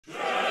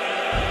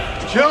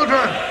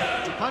Children,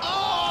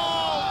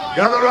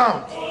 gather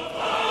round.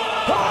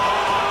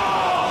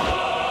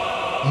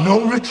 No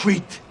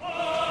retreat,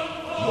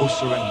 no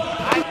surrender.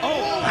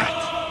 That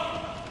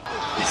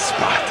is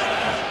Sparta.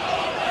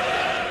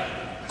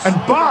 And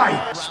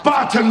by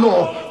Spartan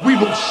law, we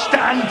will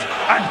stand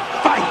and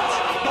fight.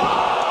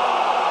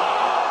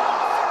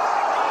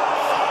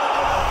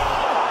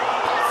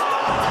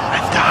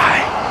 And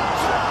die.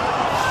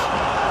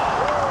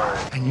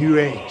 A new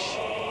age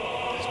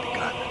has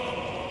begun.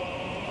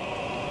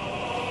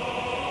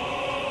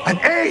 An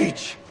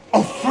age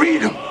of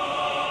freedom.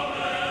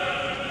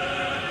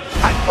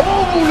 And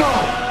all will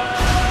know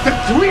that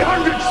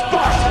 300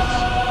 Spartans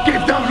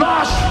gave their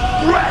last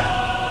breath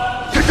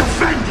to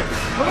defend it.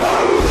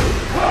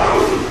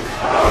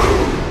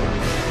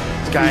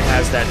 This guy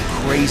has that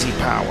crazy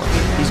power.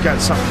 He's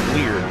got something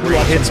weird. Where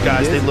he hits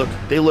guys, they look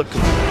confused.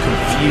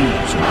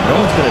 No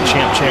one's gonna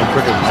champ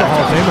cricket. He's a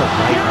Hall of Famer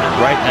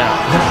right now.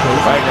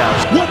 Right now.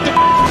 What the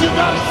you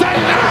gotta say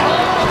now?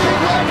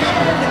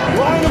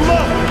 Line them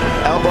up.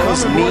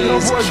 Elbows,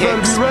 knees,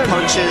 kicks,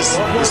 punches.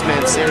 This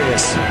man's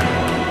serious.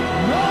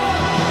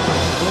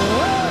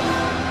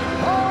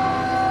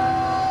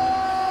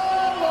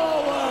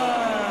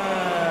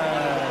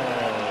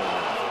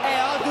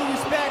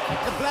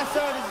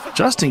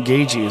 Justin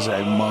Gaethje is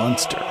a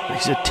monster.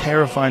 He's a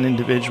terrifying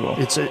individual.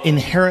 It's an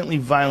inherently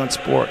violent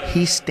sport.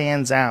 He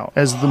stands out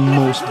as the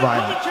most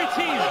violent.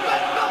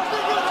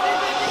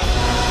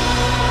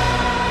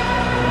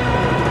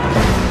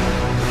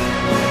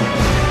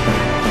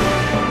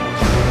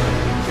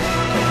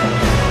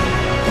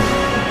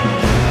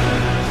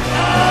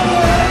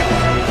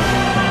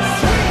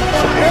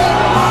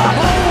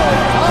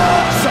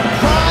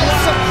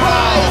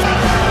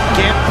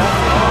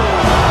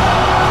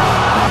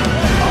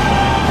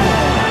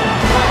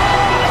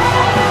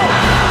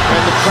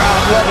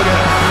 Loving it,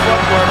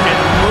 footwork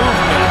and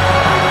movement.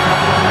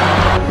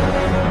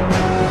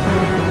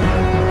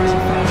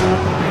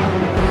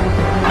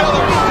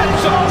 Another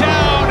steps him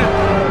down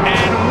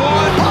and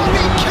one.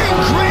 Bobby King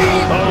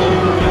Green. Oh,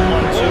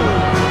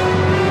 1-2.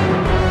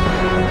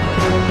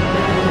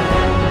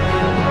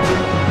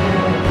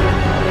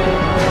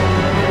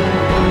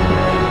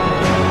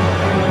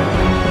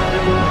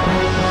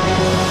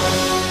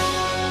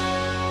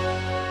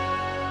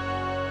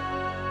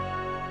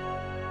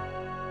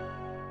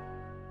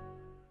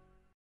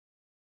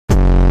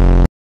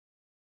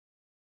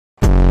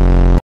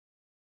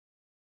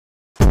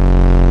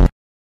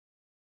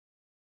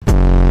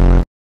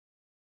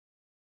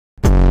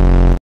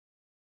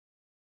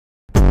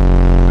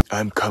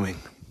 I'm coming.